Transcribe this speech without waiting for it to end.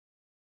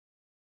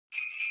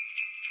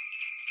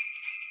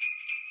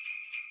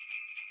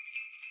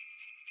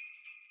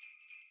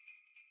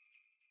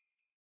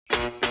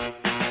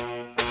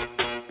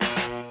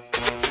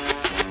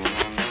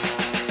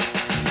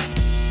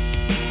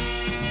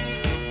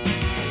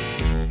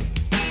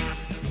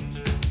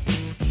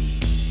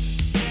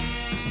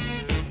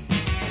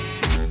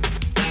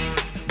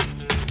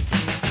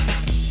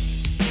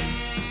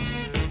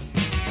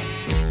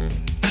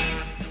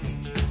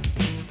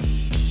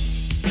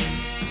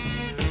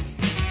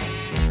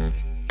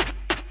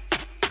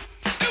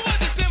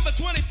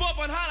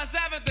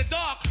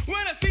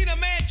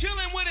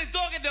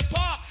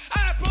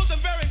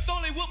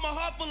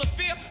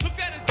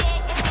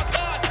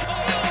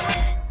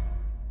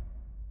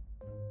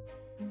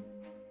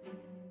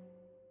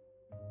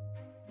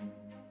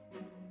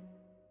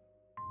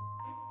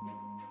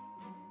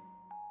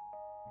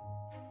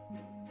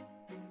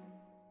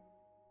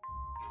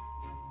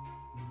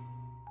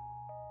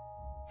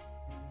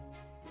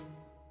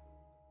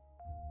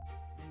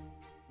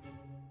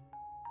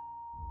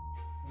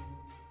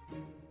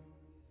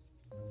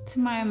To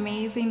my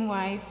amazing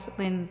wife,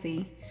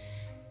 Lindsay,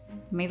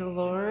 may the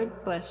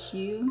Lord bless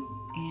you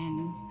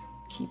and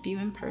keep you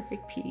in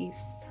perfect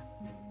peace.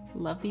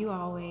 Love you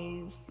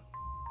always,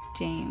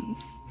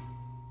 James.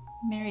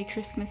 Merry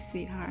Christmas,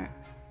 sweetheart.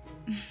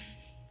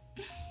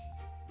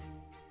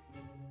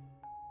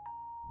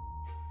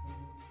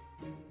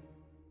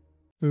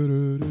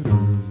 I'm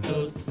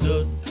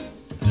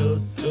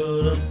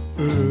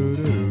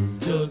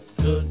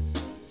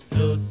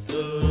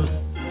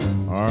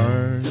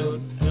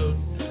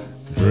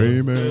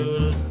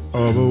dreaming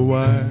of a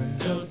white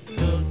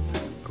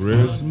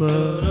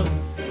Christmas,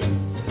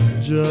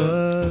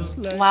 just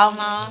like... Wow,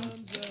 Mom.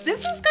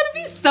 This is gonna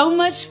be so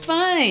much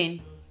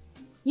fun.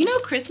 You know,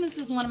 Christmas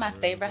is one of my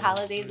favorite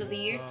holidays of the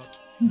year.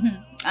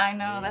 I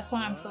know, that's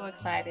why I'm so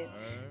excited.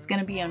 It's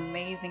gonna be an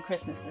amazing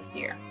Christmas this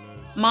year.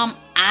 Mom,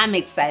 I'm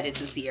excited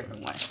to see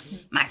everyone.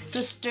 My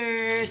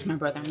sisters, my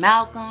brother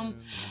Malcolm,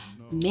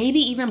 maybe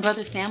even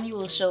brother Samuel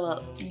will show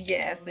up.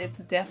 Yes, it's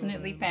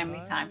definitely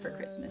family time for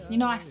Christmas. You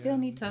know, I still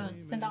need to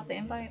send out the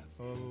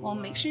invites. Well,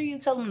 make sure you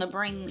tell them to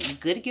bring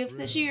good gifts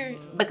this year,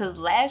 because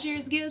last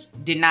year's gifts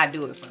did not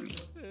do it for me.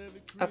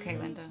 Okay,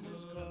 Linda,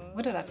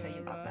 what did I tell you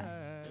about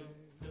that?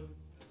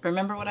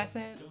 Remember what I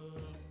said?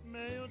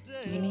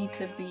 You need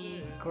to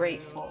be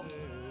grateful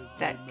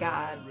that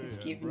God is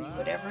giving you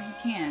whatever He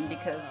can,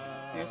 because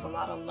there's a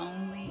lot of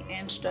lonely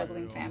and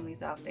struggling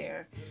families out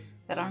there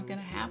that aren't going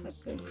to have a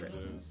good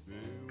Christmas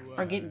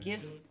or get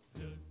gifts,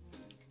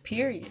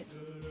 period.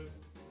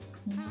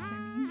 You know what I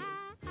mean?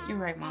 You're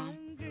right, Mom.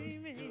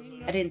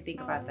 I didn't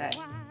think about that.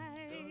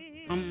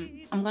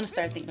 I'm going to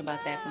start thinking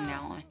about that from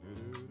now on.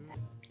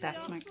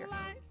 That's my girl.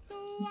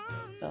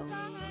 So,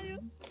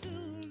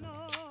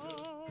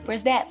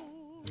 where's Dad?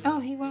 Oh,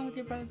 he went with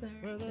your brother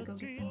to go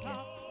get some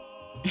gifts.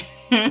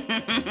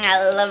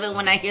 I love it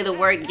when I hear the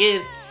word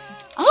gifts.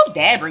 I hope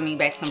Dad bring me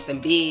back something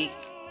big.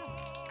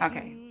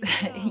 Okay,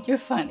 you're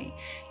funny.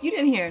 You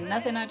didn't hear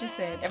nothing I just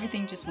said.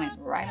 Everything just went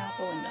right out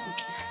the window.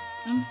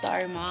 I'm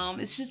sorry, Mom.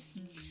 It's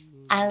just,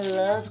 I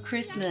love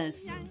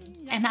Christmas.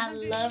 And I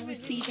love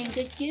receiving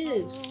good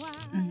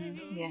gifts.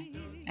 Mm-hmm. Yeah,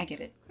 I get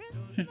it.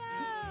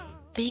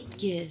 Big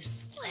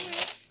gifts,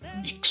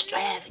 like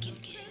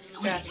extravagant gifts. I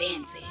want to be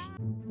fancy.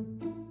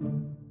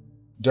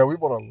 Dad, we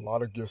bought a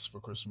lot of gifts for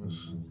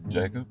Christmas.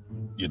 Jacob,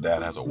 your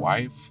dad has a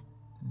wife,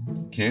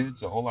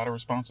 kids, a whole lot of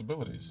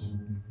responsibilities.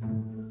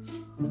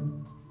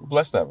 We're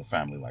blessed to have a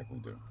family like we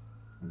do.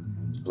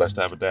 Blessed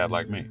to have a dad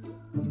like me.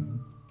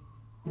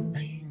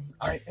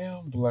 I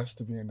am blessed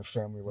to be in a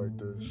family like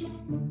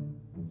this.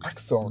 I'm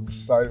so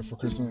excited for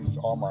Christmas.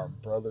 All my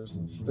brothers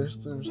and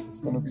sisters is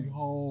going to be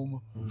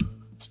home.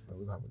 We're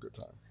going to have a good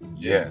time.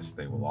 Yes,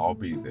 they will all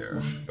be there,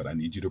 but I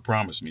need you to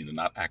promise me to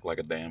not act like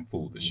a damn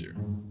fool this year.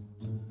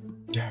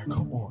 Dad,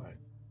 come on.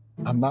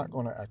 I'm not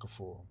going to act a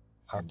fool.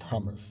 I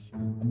promise.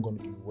 I'm going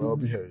to be well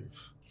behaved.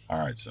 All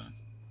right, son.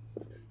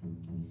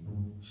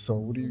 So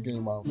what are you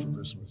getting mom for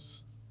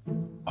Christmas?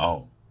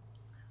 Oh,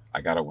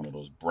 I got her one of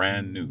those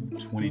brand new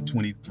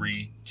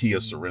 2023 Kia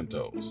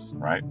Sorrentos,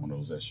 right? One of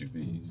those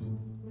SUVs.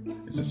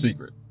 It's a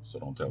secret, so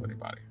don't tell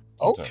anybody.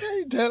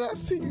 Okay, Dad, I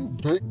see you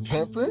big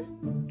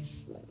pimping.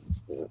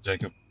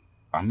 Jacob,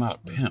 I'm not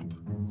a pimp.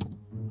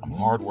 I'm a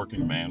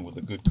hardworking man with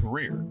a good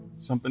career,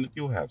 something that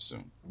you'll have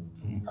soon.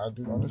 I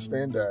do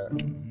understand that,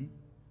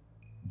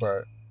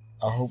 but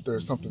I hope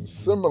there's something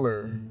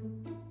similar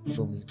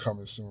for me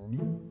coming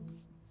soon.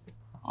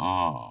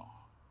 Oh,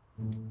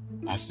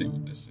 I see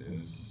what this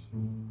is.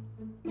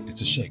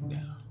 It's a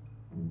shakedown.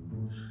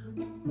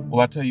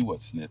 Well, I tell you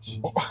what, Snitch.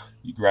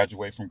 You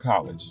graduate from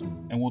college,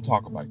 and we'll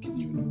talk about getting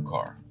you a new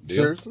car. Deal?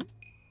 Seriously?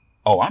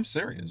 Oh, I'm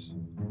serious.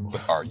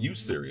 But are you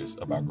serious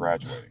about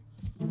graduating?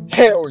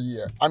 Hell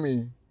yeah.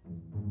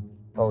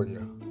 Oh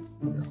yeah.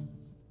 Yeah.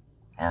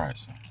 All right,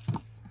 son.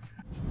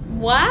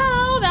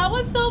 Wow, that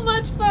was so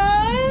much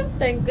fun.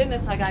 Thank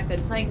goodness I got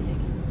good plane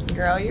tickets.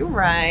 Girl, you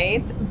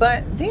right.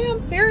 But damn,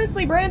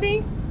 seriously,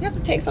 Brandy, you have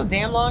to take so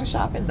damn long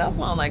shopping. That's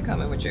why I like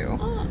coming with you.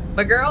 Oh.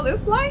 But girl,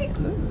 this flight,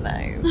 this is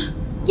nice.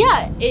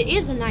 Yeah, it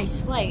is a nice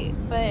flight,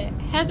 but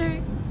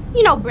Heather,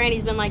 you know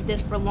Brandy's been like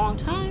this for a long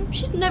time.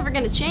 She's never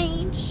gonna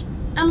change.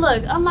 And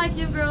look, unlike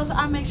you girls,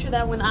 I make sure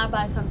that when I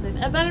buy something,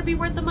 it better be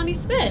worth the money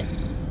spent.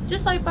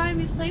 Just like buying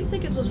these plane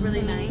tickets was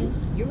really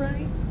nice. You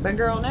right. But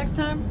girl, next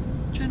time,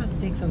 try not to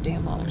take so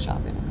damn long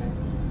shopping, okay?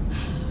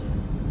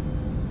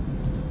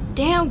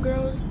 Damn,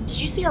 girls, did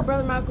you see our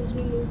brother Malcolm's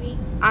new movie?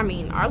 I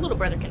mean, our little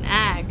brother can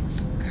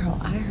act. Girl,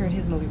 I heard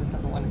his movie was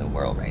 #1 in the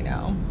world right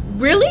now.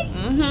 Really?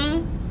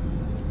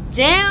 Mm-hmm.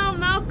 Damn,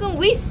 Malcolm,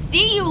 we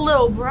see you,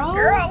 little bro.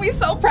 Girl, we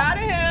so proud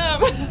of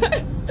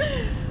him.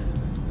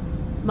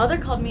 Mother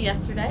called me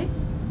yesterday.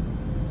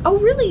 Oh,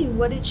 really?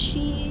 What did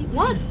she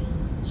want?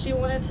 She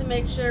wanted to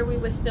make sure we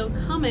were still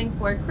coming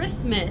for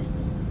Christmas.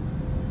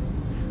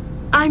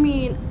 I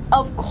mean,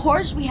 of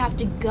course we have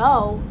to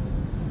go.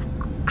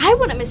 I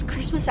wouldn't miss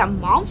Christmas at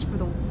Mom's for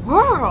the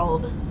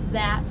world.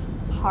 That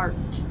part.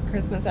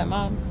 Christmas at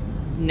Mom's?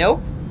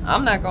 Nope,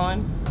 I'm not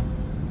going.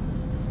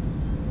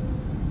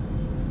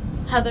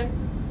 Heather,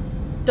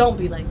 don't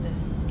be like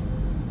this.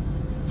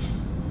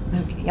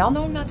 Okay, y'all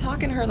know I'm not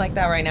talking to her like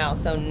that right now,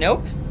 so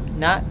nope,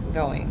 not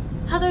going.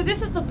 Heather,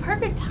 this is the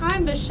perfect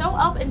time to show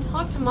up and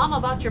talk to Mom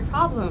about your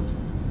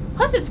problems.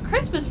 Plus, it's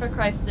Christmas, for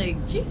Christ's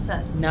sake.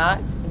 Jesus.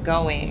 Not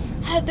going.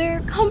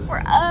 Heather, come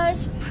for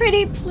us.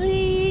 Pretty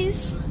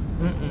please.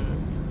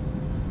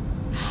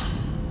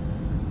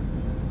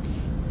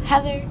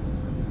 Heather,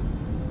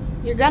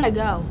 you're gonna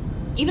go.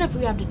 Even if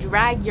we have to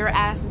drag your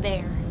ass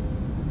there.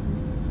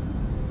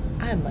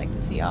 I'd like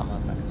to see y'all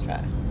motherfuckers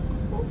try.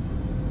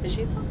 Is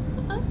she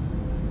talking to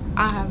us?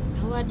 I have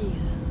no idea.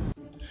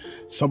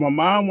 So my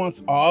mom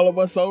wants all of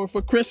us over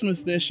for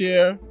Christmas this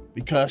year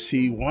because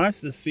she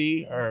wants to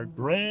see her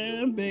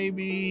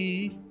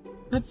grandbaby.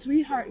 But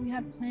sweetheart, we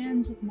had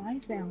plans with my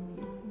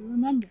family. You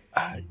remember?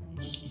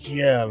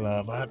 Yeah,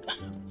 love.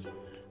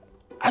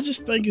 I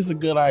just think it's a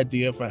good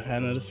idea for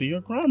Hannah to see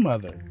her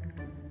grandmother.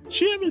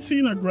 She haven't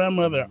seen her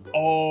grandmother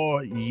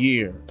all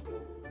year.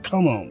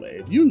 Come on,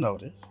 babe. You know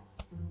this.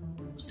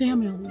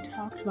 Samuel, we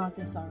talked about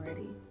this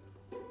already.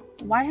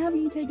 Why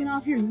haven't you taken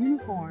off your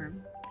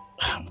uniform?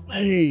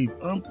 Hey,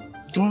 I'm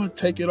gonna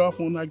take it off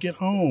when I get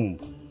home.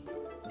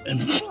 And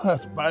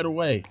plus, by the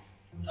way,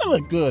 I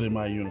look good in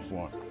my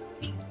uniform.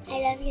 I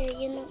love your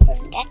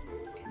uniform, Dad.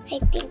 I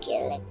think you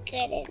look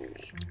good in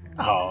it.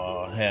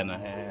 Oh, Hannah,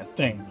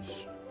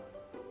 thanks.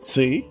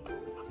 See?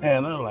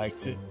 Hannah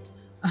liked it.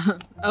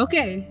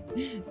 Okay,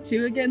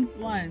 2 against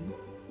 1.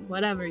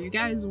 Whatever, you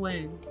guys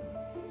win.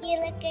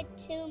 You look good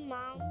too,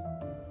 Mom.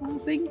 Oh,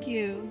 thank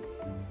you.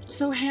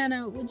 So,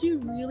 Hannah, would you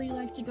really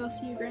like to go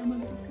see your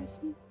grandmother for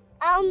Christmas?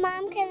 Oh,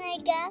 Mom, can I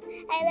go?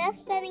 I love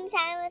spending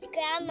time with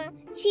Grandma.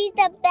 She's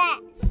the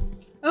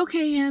best.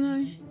 Okay,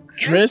 Hannah.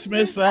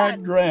 Christmas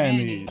at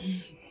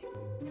Granny's.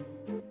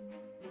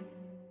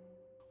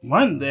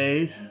 One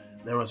day,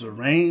 there was a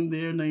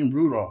reindeer named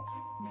Rudolph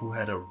who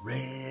had a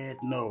red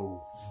nose.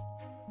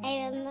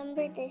 I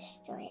remember this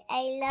story.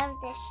 I love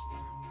this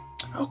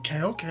story.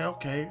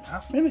 Okay.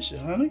 I'll finish it,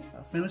 honey.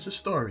 I'll finish the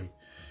story.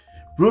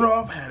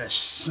 Rudolph had a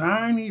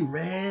shiny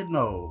red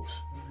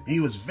nose. He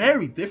was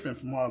very different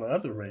from all the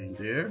other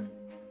reindeer.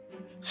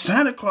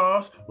 Santa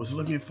Claus was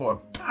looking for a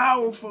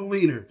powerful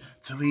leader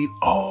to lead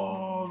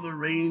all the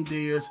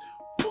reindeers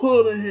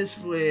pulling his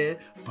sled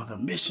for the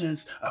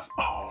missions of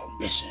all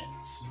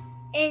missions.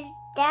 Is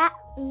that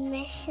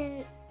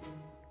mission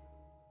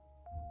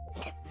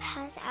to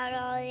pass out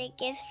all the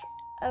gifts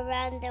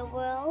around the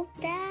world,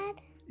 Dad?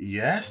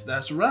 Yes,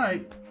 that's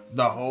right.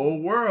 The whole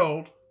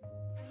world.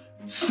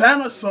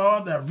 Santa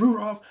saw that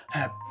Rudolph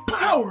had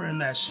power in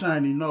that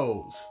shiny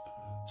nose.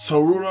 So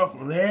Rudolph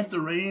led the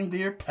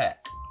reindeer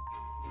pack.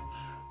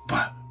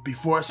 But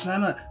before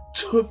Santa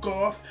took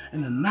off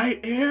in the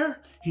night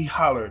air, he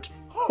hollered,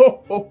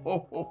 "Ho, ho,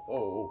 ho, ho,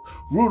 ho.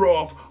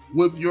 Rudolph,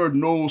 with your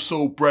nose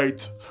so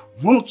bright,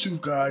 won't you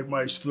guide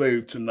my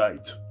sleigh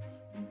tonight?"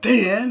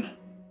 Then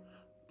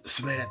the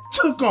sled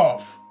took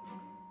off.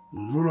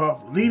 And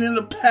Rudolph, leading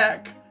the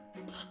pack,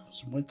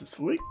 went to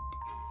sleep.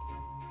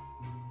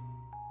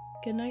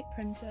 Good night,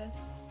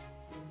 Princess.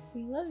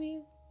 We love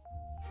you.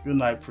 Good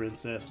night,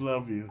 Princess.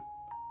 Love you.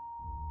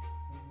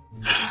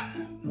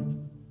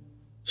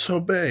 So,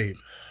 babe,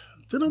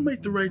 did I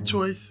make the right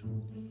choice?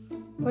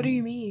 What do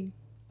you mean?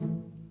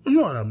 You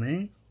know what I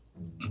mean.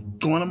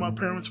 Going to my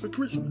parents for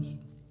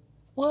Christmas.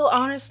 Well,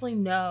 honestly,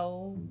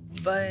 no.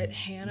 But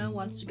Hannah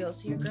wants to go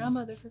see her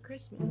grandmother for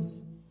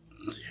Christmas.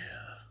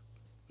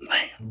 Yeah.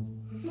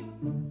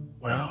 Man.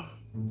 Well,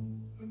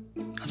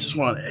 I just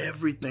want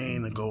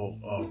everything to go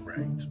all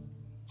right.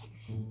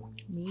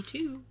 Me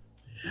too.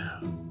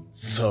 Yeah.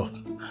 So,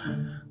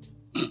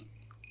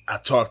 I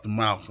talked to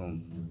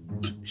Malcolm.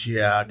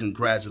 Yeah, I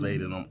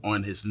congratulated him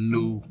on his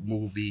new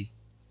movie.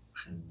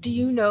 Do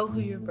you know who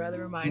your brother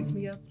reminds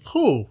me of?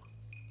 Who?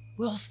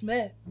 Will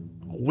Smith.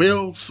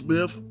 Will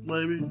Smith,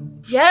 baby?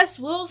 Yes,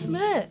 Will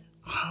Smith.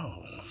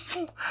 Oh.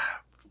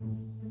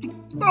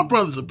 My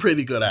brother's a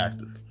pretty good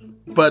actor.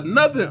 But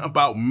nothing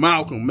about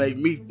Malcolm made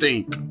me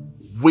think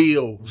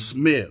Will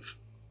Smith.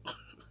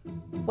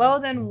 Well,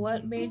 then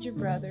what made your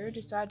brother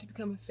decide to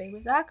become a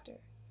famous actor?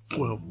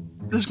 Well,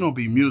 this is going to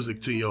be music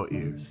to your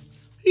ears.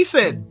 He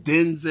said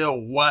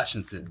Denzel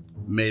Washington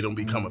made him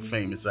become a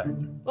famous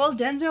actor. Well,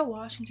 Denzel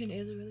Washington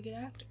is a really good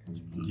actor.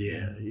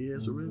 Yeah, he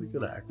is a really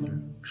good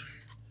actor.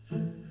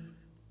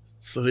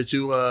 So did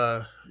you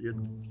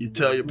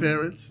tell your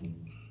parents?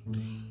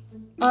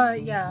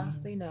 Yeah,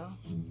 they know.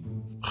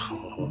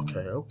 Oh,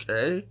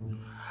 okay.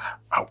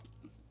 Oh,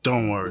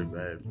 don't worry,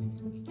 babe.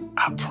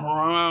 I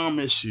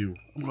promise you,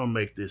 I'm gonna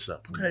make this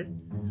up, okay?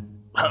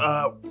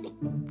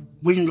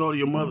 We can go to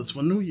your mother's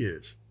for New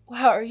Year's.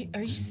 Wow, are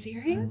you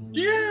serious?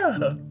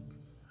 Yeah,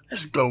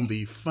 it's gonna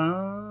be fun.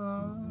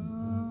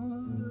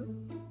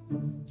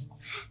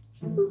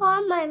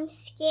 Mom, I'm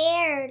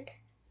scared.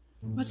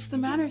 What's the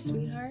matter,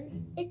 sweetheart?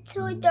 It's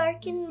so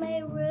dark in my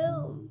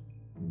room.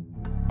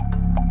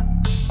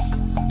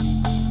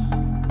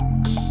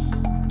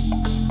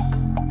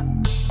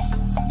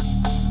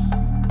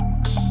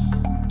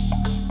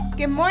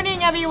 Good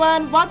morning,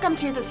 everyone. Welcome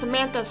to the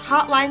Samantha's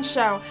Hotline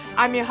Show.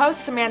 I'm your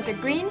host, Samantha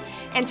Green,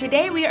 and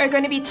today we are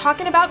going to be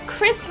talking about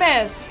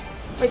Christmas,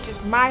 which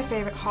is my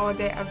favorite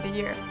holiday of the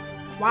year.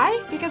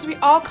 Why? Because we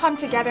all come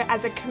together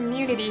as a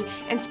community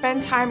and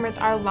spend time with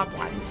our loved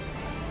ones.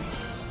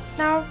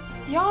 Now,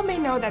 y'all may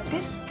know that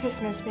this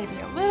Christmas may be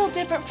a little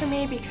different for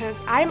me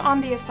because I'm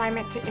on the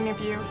assignment to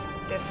interview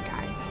this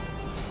guy.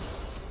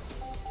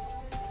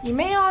 You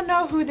may all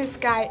know who this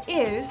guy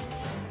is,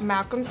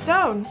 Malcolm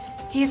Stone.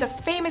 He's a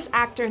famous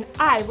actor and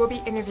I will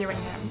be interviewing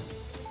him.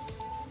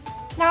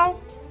 Now,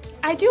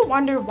 I do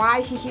wonder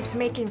why he keeps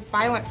making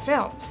violent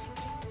films.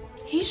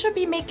 He should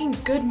be making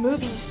good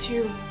movies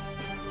to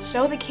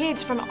show the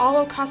kids from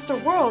all across the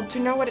world to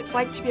know what it's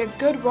like to be a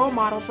good role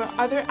model for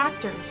other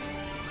actors.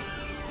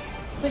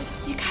 But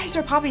you guys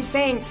are probably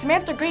saying,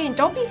 Samantha Green,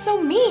 don't be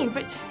so mean,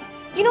 but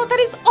you know, that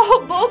is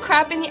all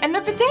bullcrap in the end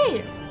of the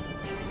day.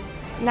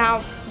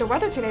 Now, the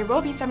weather today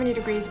will be 70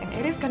 degrees and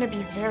it is going to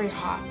be very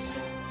hot.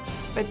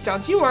 But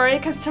don't you worry,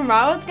 because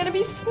tomorrow it's going to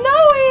be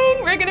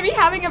snowing! We're going to be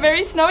having a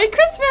very snowy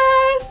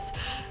Christmas!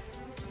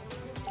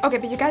 Okay,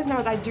 but you guys know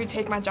that I do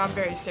take my job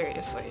very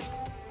seriously.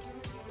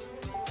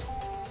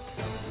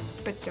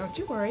 But don't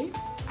you worry,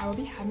 I will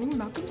be having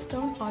Malcolm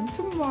Stone on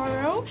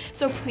tomorrow.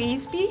 So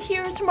please be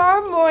here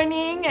tomorrow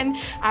morning and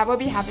I will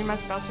be having my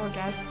special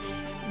guest,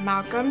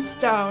 Malcolm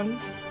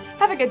Stone.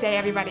 Have a good day,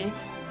 everybody.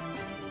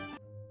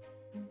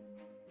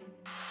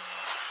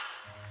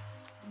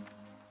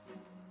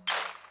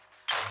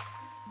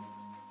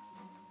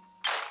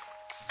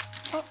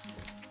 Oh,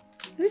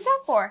 who's that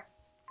for?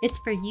 It's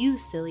for you,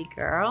 silly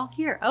girl.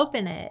 Here,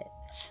 open it.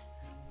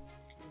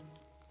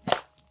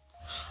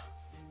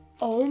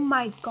 Oh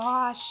my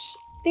gosh.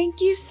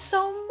 Thank you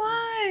so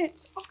much.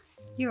 Oh.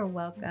 You're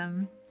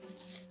welcome.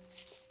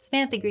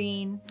 Samantha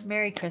Green,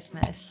 Merry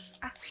Christmas.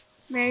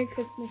 Merry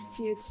Christmas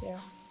to you too.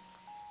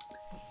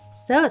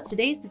 So,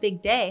 today's the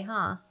big day,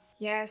 huh?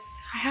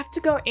 Yes, I have to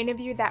go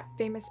interview that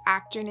famous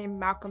actor named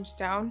Malcolm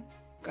Stone.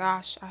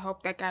 Gosh, I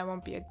hope that guy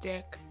won't be a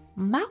dick.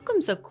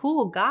 Malcolm's a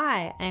cool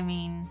guy. I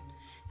mean,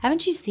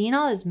 haven't you seen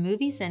all his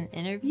movies and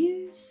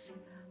interviews?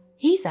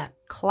 He's a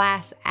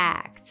class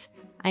act.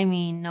 I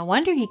mean, no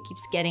wonder he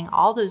keeps getting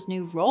all those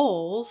new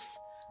roles.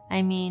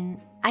 I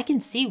mean, I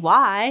can see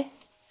why.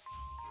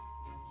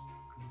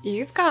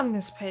 You've gotten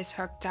this place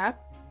hooked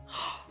up.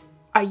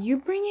 Are you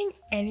bringing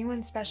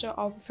anyone special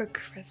over for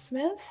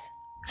Christmas?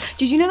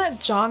 Did you know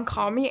that John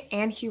called me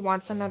and he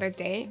wants another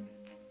date?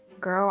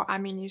 Girl, I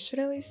mean, you should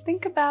at least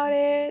think about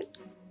it.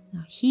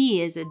 No,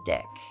 he is a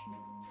dick.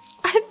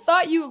 I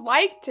thought you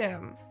liked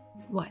him.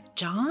 What,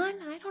 John?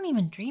 I don't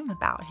even dream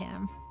about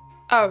him.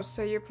 Oh,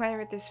 so you're playing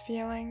with his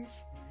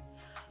feelings?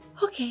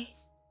 Okay.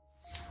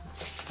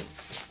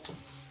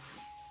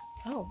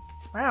 Oh,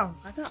 wow.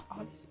 I got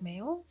all this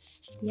mail?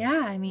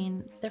 Yeah, I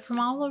mean, they're from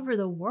all over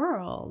the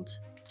world.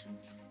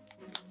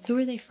 Who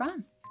are they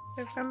from?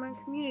 They're from my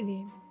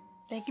community.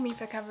 Thanking me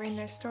for covering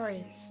their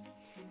stories.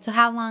 So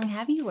how long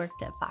have you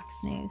worked at Fox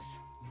News?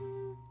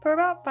 For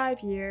about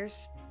 5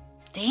 years.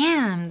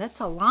 Damn, that's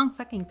a long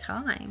fucking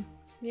time.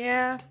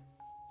 Yeah.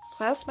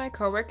 Plus, my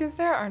coworkers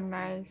there are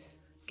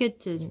nice. Good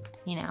to,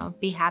 you know,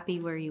 be happy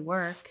where you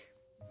work.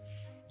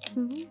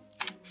 Mm-hmm.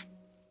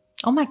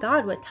 Oh my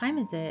god, what time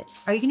is it?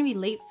 Are you gonna be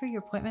late for your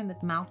appointment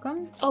with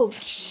Malcolm? Oh,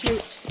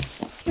 shoot.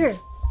 Here,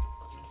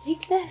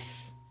 take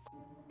this.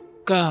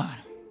 God.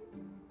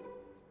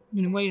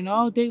 Been waiting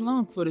all day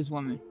long for this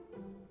woman.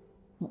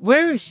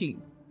 Where is she?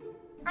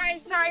 Hi,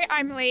 sorry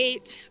I'm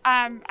late.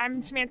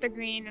 I'm Samantha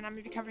Green and I'm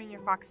gonna be covering your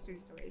Fox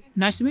News stories.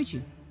 Nice to meet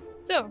you.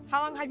 So,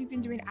 how long have you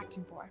been doing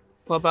acting for?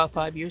 For about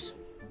 5 years.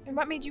 And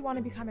what made you want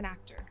to become an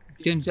actor?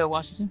 Denzel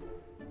Washington?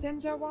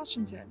 Denzel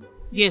Washington?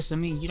 Yes, I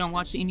mean, you don't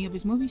watch any of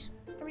his movies?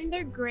 I mean,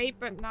 they're great,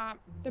 but not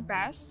the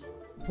best.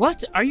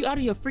 What? Are you out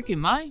of your freaking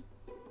mind?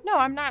 No,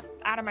 I'm not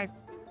out of my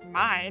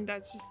mind.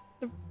 That's just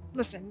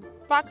Listen,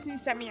 Fox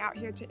News sent me out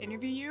here to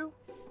interview you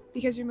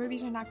because your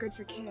movies are not good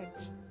for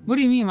kids. What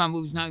do you mean my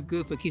movie's not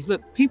good for kids?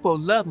 Look, people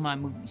love my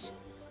movies.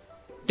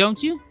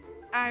 Don't you?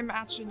 I'm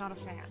actually not a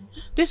fan.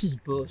 This is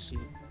bullshit.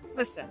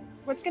 Listen,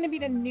 what's gonna be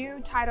the new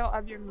title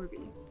of your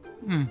movie?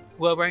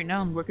 Well, right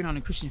now I'm working on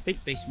a Christian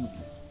faith-based movie.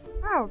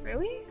 Wow,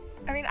 really?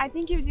 I mean, I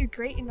think you would do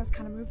great in those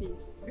kind of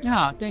movies.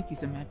 Oh, thank you,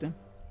 Samantha.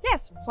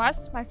 Yes,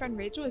 plus my friend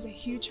Rachel is a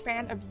huge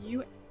fan of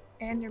you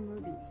and your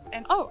movies.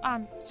 And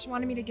she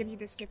wanted me to give you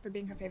this gift for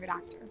being her favorite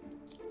actor.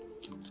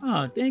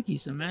 Oh, thank you,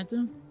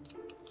 Samantha.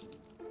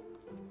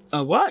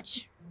 A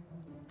watch?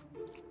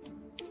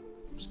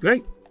 It's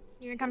great.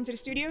 You gonna come to the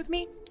studio with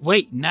me?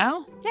 Wait,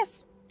 now?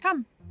 Yes,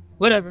 come.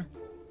 Whatever.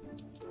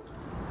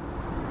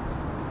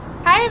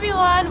 Hi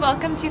everyone,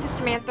 welcome to the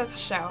Samantha's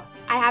Show.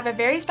 I have a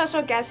very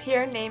special guest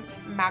here named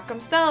Malcolm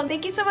Stone.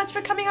 Thank you so much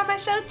for coming on my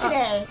show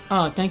today.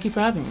 Thank you for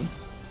having me.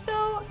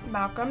 So,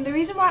 Malcolm, the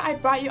reason why I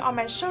brought you on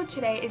my show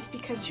today is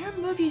because your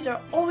movies are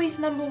always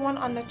 #1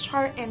 on the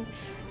chart, and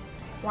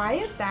why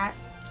is that?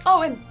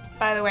 Oh, and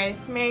by the way,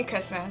 Merry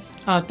Christmas.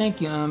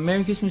 Thank you.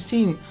 Merry Christmas to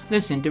you.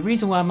 Listen, the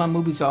reason why my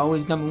movies are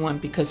always #1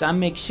 because I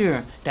make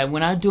sure that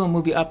when I do a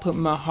movie, I put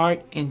my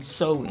heart and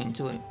soul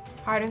into it.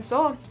 Heart and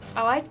soul.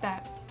 I like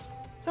that.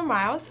 So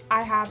Miles,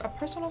 I have a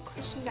personal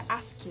question to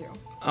ask you.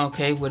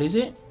 Okay, what is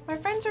it? My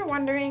friends are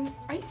wondering,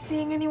 are you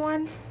seeing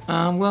anyone?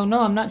 Well, no,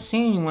 I'm not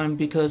seeing anyone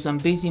because I'm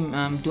busy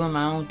doing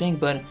my own thing,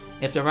 but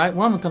if the right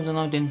woman comes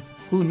along, then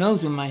who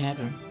knows what might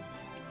happen.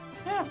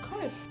 Yeah, of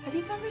course. Have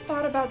you ever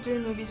thought about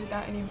doing movies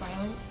without any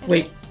violence in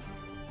Wait, it?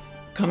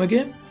 come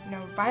again?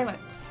 No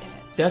violence in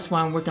it. That's why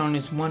I'm working on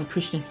this one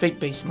Christian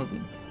faith-based movie.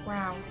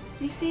 Wow.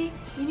 You see,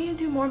 you need to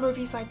do more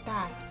movies like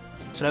that.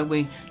 So that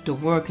way the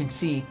world can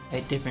see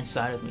a different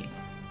side of me.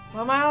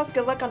 Well, Miles,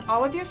 good luck on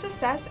all of your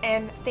success,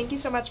 and thank you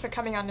so much for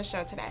coming on the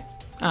show today.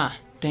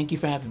 Thank you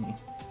for having me.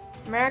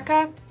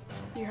 America,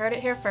 you heard it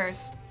here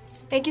first.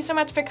 Thank you so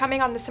much for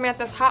coming on the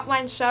Samantha's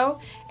Hotline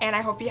show, and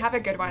I hope you have a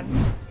good one.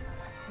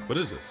 What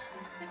is this?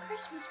 The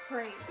Christmas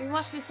parade. We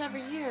watch this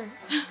every year.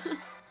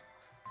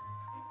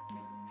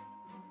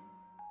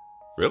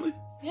 Really?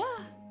 Yeah.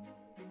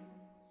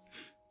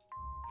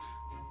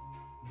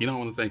 You know, I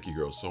want to thank you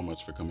girls so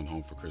much for coming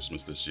home for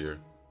Christmas this year.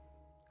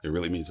 It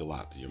really means a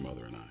lot to your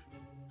mother and I.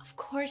 Of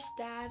course,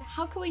 Dad.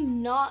 How could we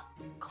not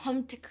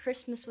come to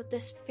Christmas with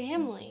this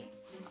family?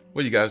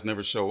 Well, you guys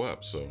never show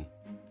up, so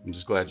I'm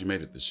just glad you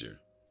made it this year.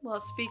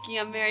 Well, speaking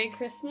of Merry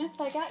Christmas,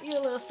 I got you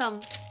a little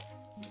something.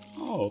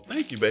 Oh,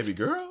 thank you, baby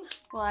girl.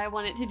 Well, I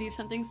wanted to do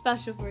something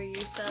special for you,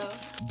 so.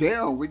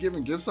 Damn, we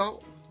giving gifts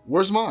out?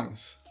 Where's mine?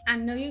 I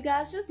know you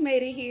guys just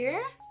made it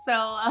here, so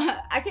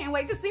I can't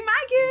wait to see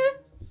my gift.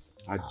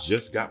 I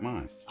just got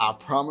mine. I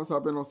promise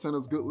I've been on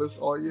Santa's good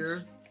list all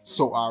year,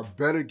 so I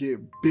better get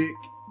big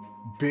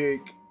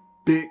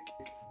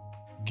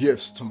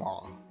gifts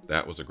tomorrow.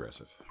 That was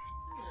aggressive.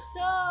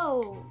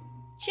 So,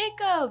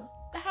 Jacob,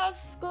 how's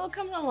school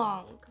coming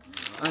along?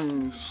 I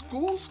mean,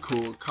 school's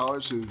cool.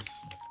 College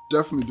is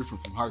definitely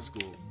different from high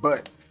school,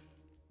 but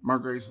my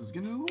grades is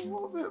getting a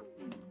little bit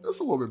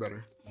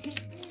better.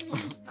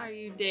 Are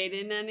you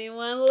dating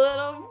anyone,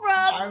 little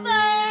brother? I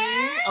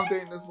mean, I'm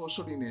dating this little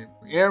shorty named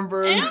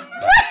Amber.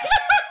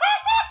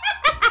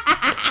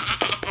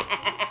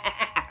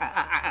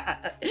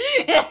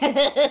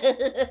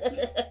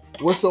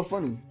 What's so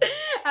funny?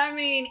 I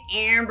mean,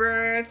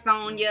 Amber,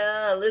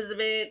 Sonia,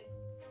 Elizabeth.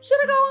 Should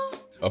I go on?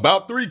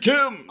 About 3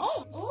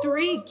 Kims. Oh,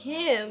 3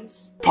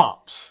 Kims.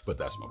 Pops. But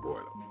that's my boy,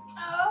 though.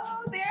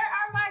 Oh, there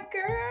are my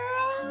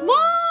girls.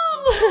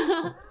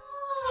 Mom!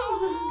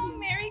 Oh,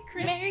 Merry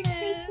Christmas. Merry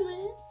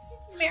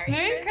Christmas.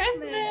 Merry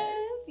Christmas.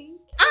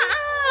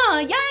 Y'all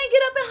ain't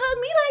get up and hug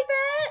me like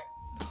that.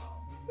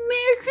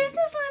 Merry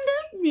Christmas, Linda.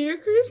 Merry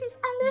Christmas.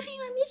 I love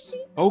you. I miss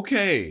you.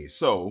 Okay,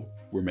 so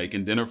we're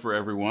making dinner for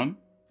everyone.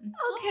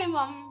 Okay,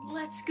 Mom,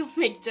 let's go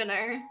make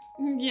dinner.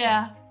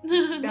 Yeah.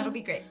 That'll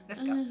be great.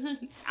 Let's go.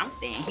 I'm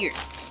staying here.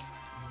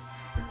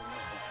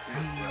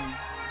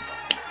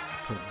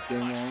 Who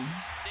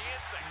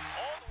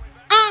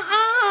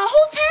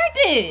turned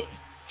it?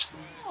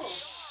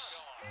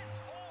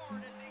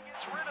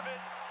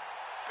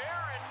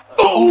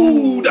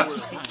 Oh,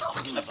 that's what I'm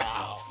talking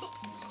about.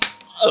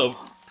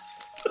 Oh.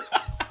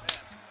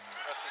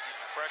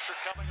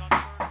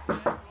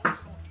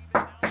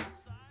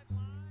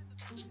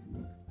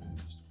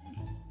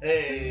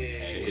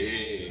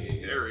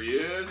 Hey, there he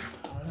is.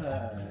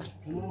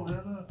 Come on,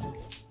 Hannah.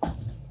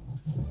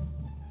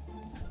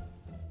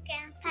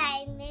 Grandpa,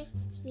 I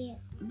missed you.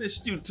 I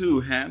missed you too,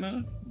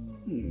 Hannah.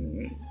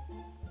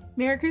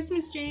 Merry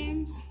Christmas,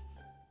 James.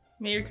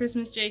 Merry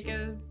Christmas,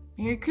 Jacob.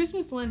 Merry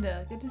Christmas,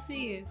 Linda. Good to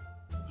see you.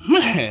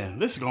 Man,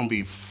 this is gonna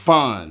be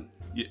fun.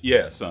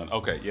 Yeah, son.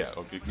 Okay, yeah.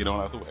 Okay, get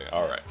on out the way.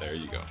 All right, there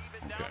you go.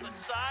 Okay.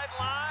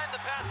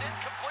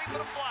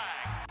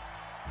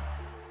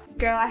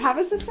 Girl, I have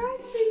a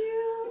surprise for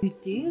you. You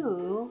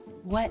do?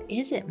 What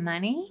is it,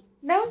 Money?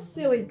 No,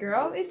 silly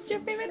girl. It's your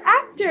favorite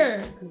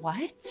actor.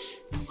 What?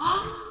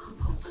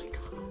 Oh my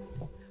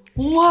god.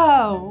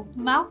 Whoa!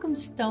 Malcolm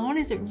Stone,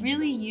 is it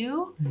really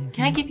you?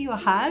 Can I give you a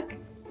hug?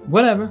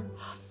 Whatever.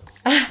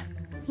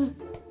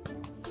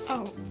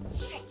 Oh.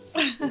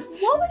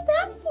 What was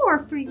that for?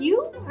 For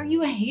you? Are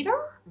you a hater?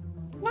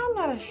 No, I'm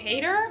not a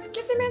hater.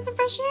 Give the man some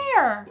fresh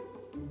air.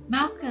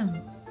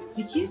 Malcolm,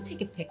 would you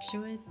take a picture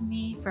with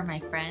me for my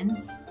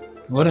friends?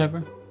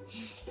 Whatever.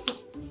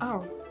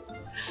 Oh.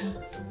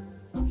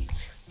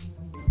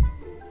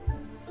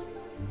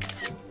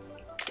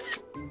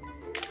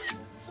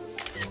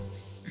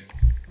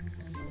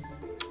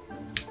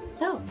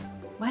 So,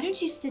 why don't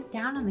you sit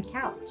down on the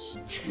couch?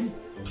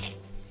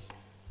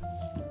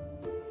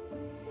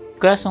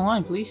 Glass of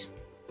wine, please.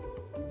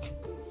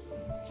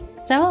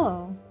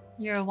 So,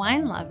 you're a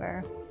wine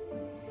lover.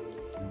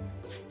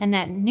 And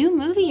that new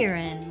movie you're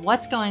in,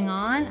 What's Going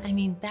On? I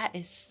mean, that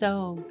is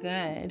so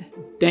good.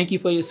 Thank you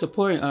for your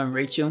support,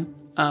 Rachel.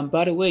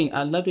 By the way,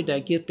 I loved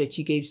that gift that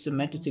you gave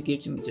Samantha to give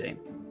to me today.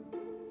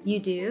 You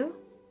do?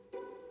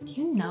 Do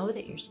you know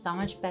that you're so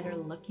much better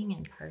looking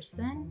in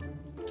person?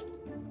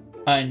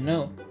 I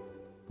know.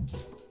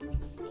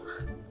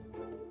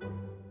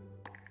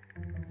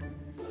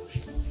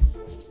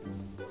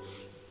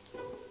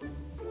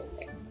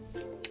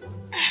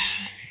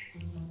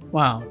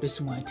 Wow, this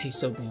wine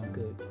tastes so damn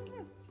good.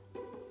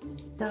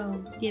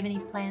 So, do you have any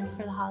plans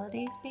for the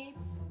holidays, babe?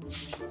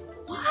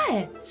 What?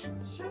 What?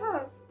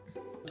 Sure.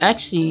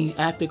 Actually,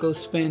 I have to go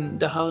spend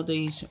the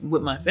holidays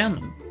with my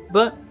family.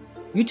 But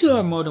you two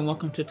are more than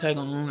welcome to tag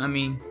along. I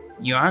mean,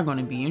 you are going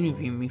to be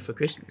interviewing me for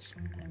Christmas.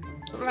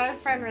 My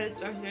friend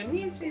Rachel here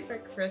needs me for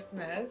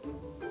Christmas.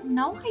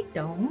 No, I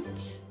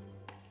don't.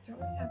 Don't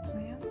we have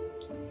plans?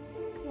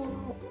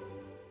 Well,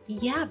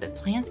 yeah, but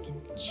plans can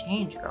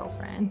change,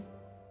 girlfriend.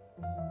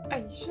 Are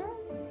you sure?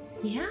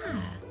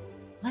 Yeah.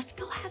 Let's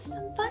go have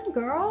some fun,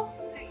 girl.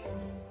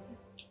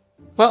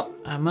 Well,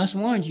 I must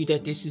warn you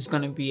that this is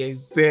going to be a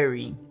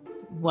very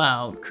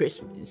wild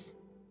Christmas.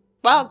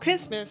 Wild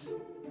Christmas?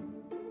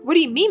 What do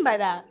you mean by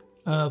that?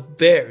 A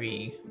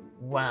very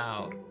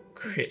wild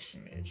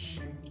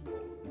Christmas.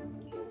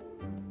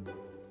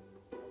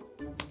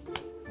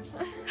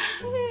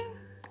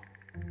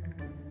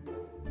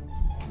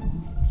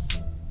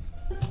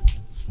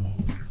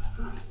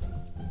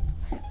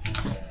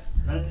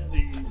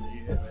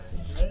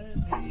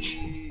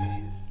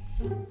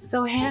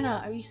 So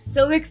Hannah, are you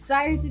so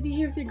excited to be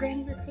here with your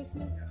granny for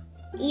Christmas?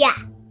 Yeah.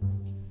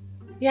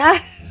 Yeah?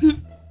 This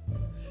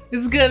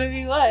is gonna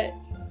be what?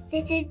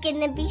 This is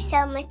gonna be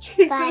so much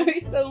fun. It's gonna be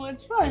so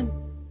much fun.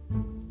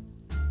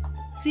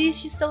 See,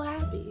 she's so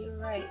happy. You're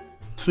right.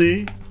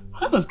 See,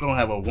 Hannah's gonna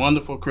have a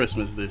wonderful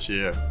Christmas this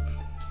year.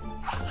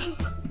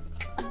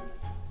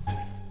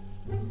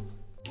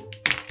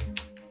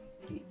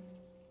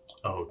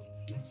 Oh.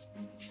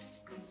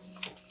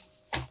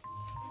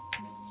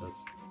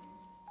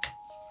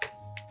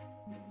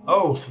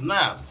 Oh,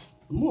 snaps.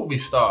 The movie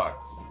star.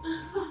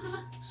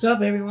 What's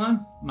up,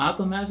 everyone?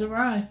 Malcolm has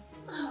arrived.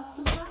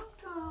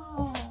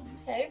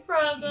 Hey,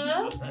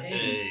 brother.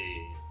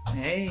 Hey.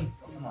 Hey.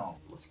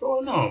 What's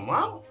going on,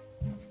 Mom?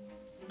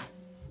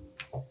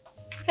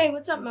 Hey,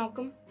 what's up,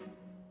 Malcolm?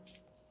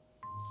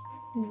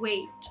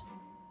 Wait,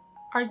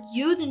 are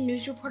you the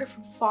news reporter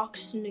from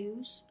Fox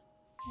News?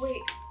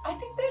 Wait, I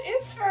think that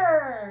is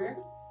her.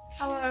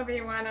 Hello,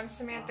 everyone. I'm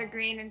Samantha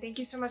Green, and thank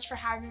you so much for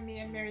having me,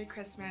 and Merry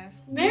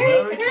Christmas.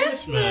 Merry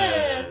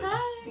Christmas.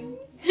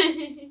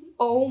 Hi.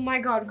 Oh my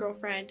god,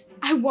 girlfriend.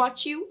 I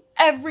watch you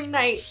every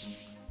night.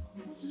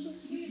 So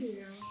sweet of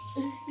you.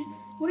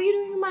 What are you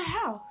doing in my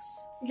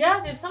house?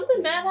 Yeah, did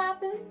something bad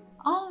happen?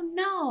 Oh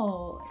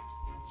no.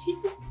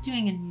 She's just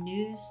doing a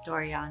news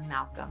story on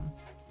Malcolm.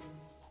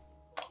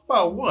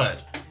 About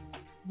what?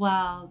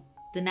 Well,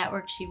 the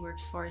network she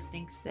works for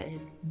thinks that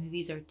his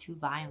movies are too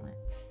violent.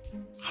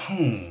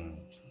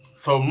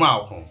 So,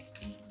 Malcolm,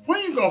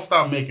 when you gonna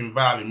stop making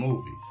violent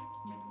movies?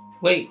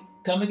 Wait,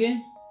 come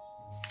again?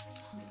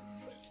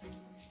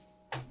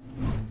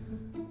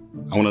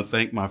 I want to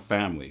thank my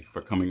family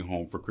for coming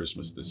home for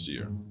Christmas this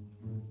year.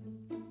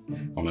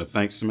 I want to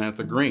thank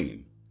Samantha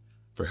Green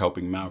for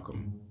helping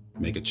Malcolm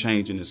make a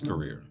change in his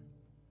career.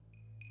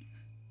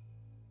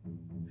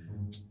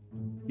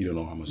 You don't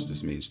know how much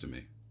this means to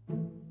me.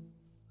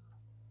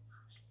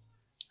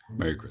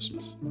 Merry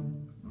Christmas.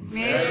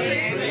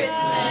 Merry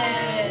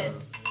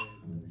Christmas.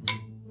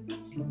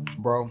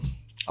 Bro,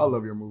 I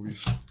love your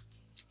movies.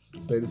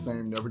 Stay the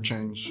same, never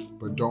change,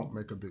 but don't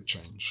make a big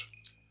change.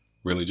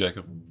 Really,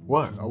 Jacob?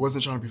 What? I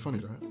wasn't trying to be funny,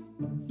 Dad.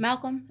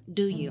 Malcolm,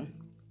 do you?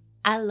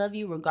 I love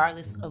you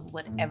regardless of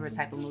whatever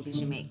type of movies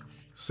you make.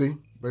 See?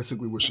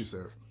 Basically what she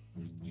said.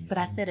 But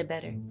I said it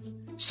better.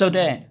 So,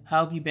 Dad,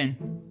 how have you been?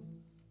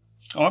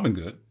 Oh, I've been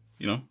good.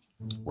 You know,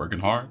 working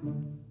hard.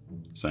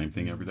 Same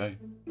thing every day.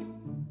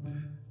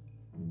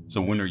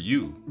 So when are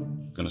you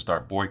going to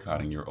start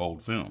boycotting your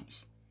old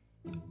films?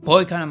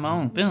 Boycotting my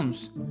own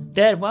films?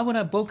 Dad, why would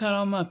I boycott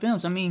all my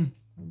films? I mean,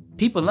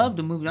 people love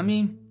the movie. I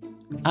mean,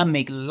 I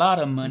make a lot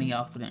of money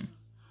off of them.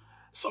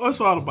 So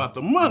it's all about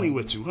the money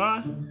with you,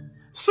 huh?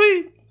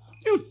 See,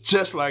 you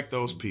just like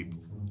those people.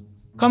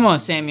 Come on,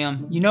 Samuel.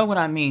 You know what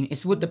I mean.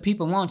 It's what the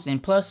people want,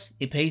 and plus,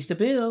 it pays the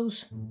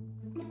bills.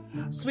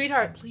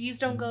 Sweetheart, please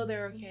don't go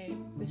there, okay?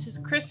 This is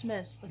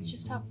Christmas. Let's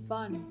just have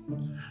fun.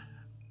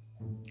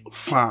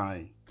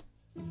 Fine.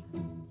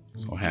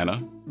 So,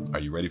 Hannah, are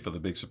you ready for the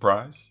big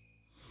surprise?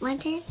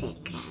 What is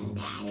it,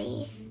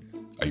 Granddaddy?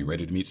 Are you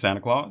ready to meet Santa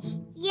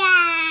Claus?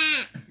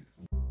 Yeah!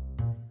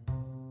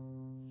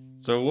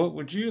 So what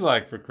would you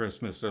like for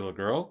Christmas, little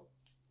girl?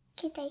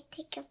 Can I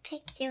take a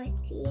picture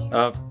with you?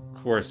 Of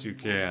course you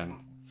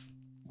can.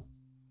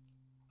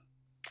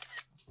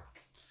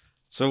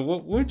 So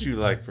what would you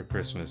like for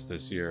Christmas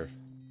this year?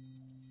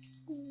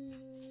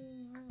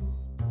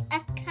 A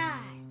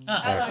car.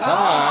 A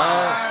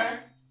car?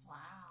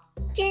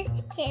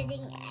 Just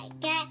kidding, I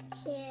got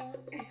you.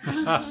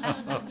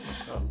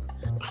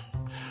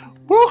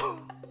 Woo!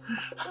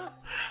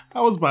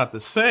 I was about to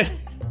say.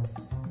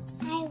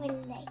 I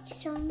would like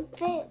some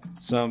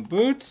boots. Some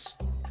boots?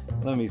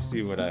 Let me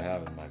see what I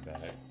have in my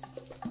bag.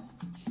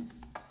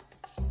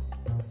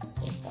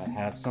 I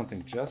have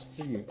something just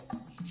for you.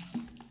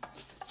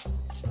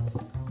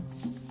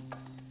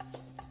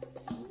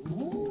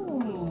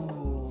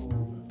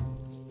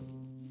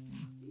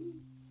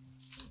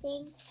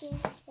 Thank you,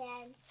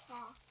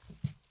 Santa.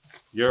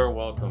 You're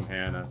welcome,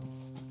 Hannah.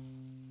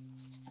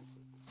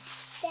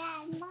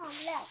 Dad, Mom,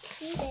 look,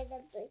 these are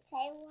the boots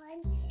I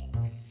wanted.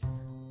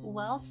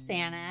 Well,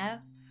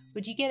 Santa,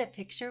 would you get a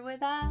picture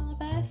with all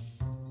of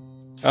us?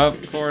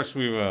 Of course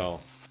we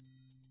will.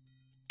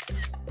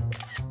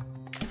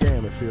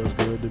 Damn, it feels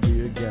good to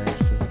be a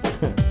gangster.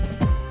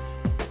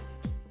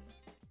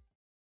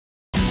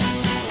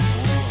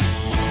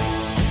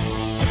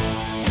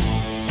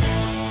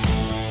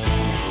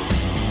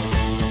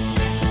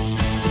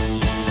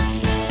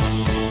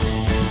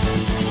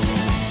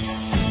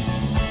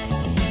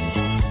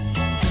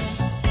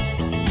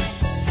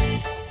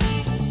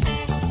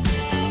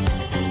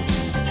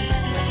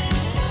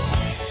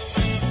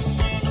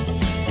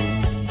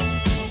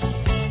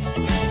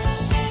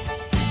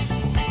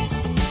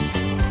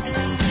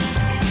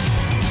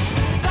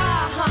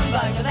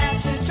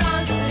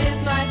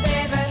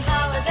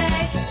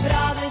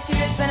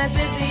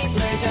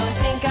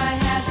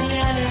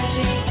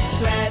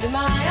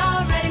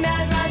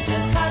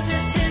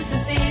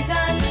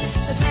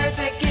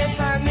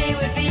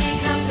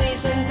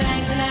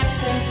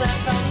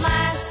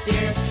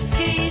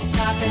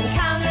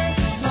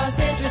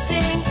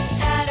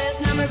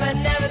 But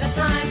never the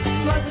time.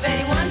 Most of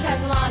 81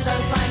 pass along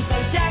those lines.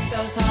 So deck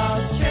those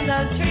halls, trim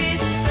those trees.